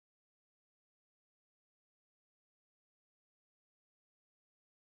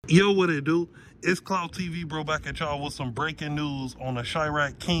Yo, what it do? It's Clout TV, bro, back at y'all with some breaking news on a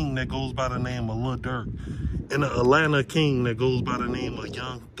Chirac King that goes by the name of Lil Durk and an Atlanta King that goes by the name of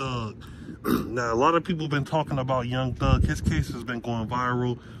Young Thug. Now, a lot of people been talking about Young Thug. His case has been going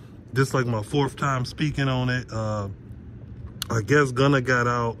viral. This like my fourth time speaking on it. I guess Gunna got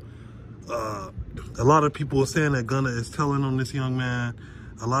out. A lot of people are saying that Gunna is telling on this young man.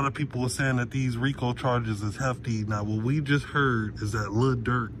 A lot of people are saying that these RICO charges is hefty. Now, what we just heard is that Lil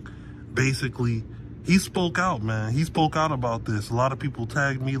Durk, basically, he spoke out, man. He spoke out about this. A lot of people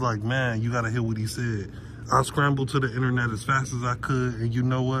tagged me like, man, you got to hear what he said. I scrambled to the internet as fast as I could, and you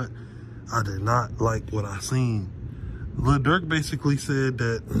know what? I did not like what I seen. Lil Durk basically said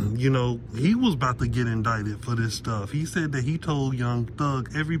that, you know, he was about to get indicted for this stuff. He said that he told Young Thug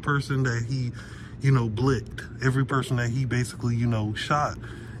every person that he, you know, blicked, every person that he basically, you know, shot.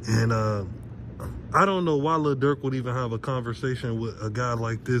 And I don't know why Lil Durk would even have a conversation with a guy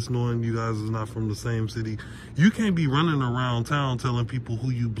like this, knowing you guys is not from the same city. You can't be running around town telling people who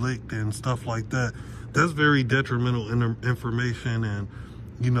you blicked and stuff like that. That's very detrimental information. And,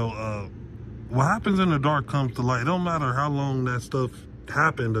 you know, what happens in the dark comes to light. It don't matter how long that stuff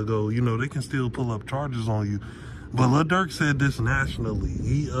happened ago, you know, they can still pull up charges on you. But Lil Durk said this nationally.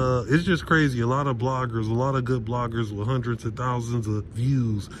 It's just crazy. A lot of bloggers, a lot of good bloggers with hundreds of thousands of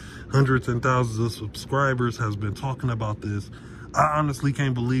views, hundreds and thousands of subscribers has been talking about this. I honestly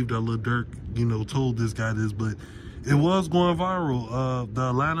can't believe that Lil Durk, you know, told this guy this, but it was going viral. The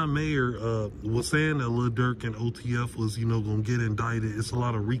Atlanta mayor was saying that Lil Durk and OTF was, you know, going to get indicted. It's a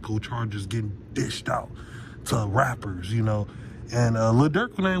lot of RICO charges getting dished out to rappers, you know. And Lil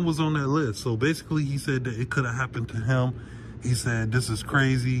Durk's name was on that list. So basically he said that it could have happened to him. He said, this is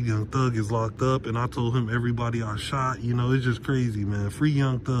crazy. Young Thug is locked up. And I told him everybody I shot. You know, it's just crazy, man. Free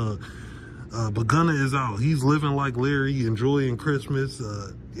Young Thug. But Gunna is out. He's living like Larry, enjoying Christmas,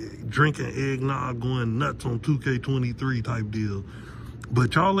 drinking eggnog, going nuts on 2K23 type deal.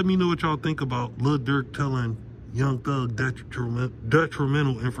 But y'all let me know what y'all think about Lil Durk telling Young Thug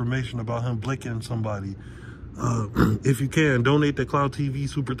detrimental information about him blicking somebody. If you can, donate to Clout TV,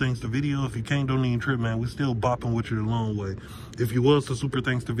 super thanks to video. If you can't donate trip, man, we still bopping with you the long way. If you was to super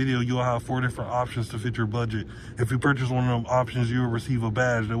thanks to video, you'll have 4 different options to fit your budget. If you purchase one of them options, you'll receive a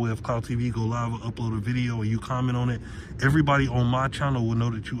badge. That way, if Clout TV go live or upload a video and you comment on it, everybody on my channel will know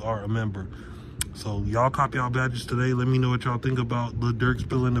that you are a member. So y'all copy y'all badges today. Let me know what y'all think about Lil Durk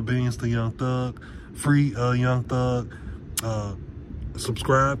spilling the beans to Young Thug. Free Young Thug.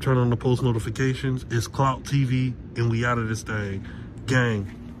 Subscribe, turn on the post notifications. It's Clout TV, and we out of this thing. Gang.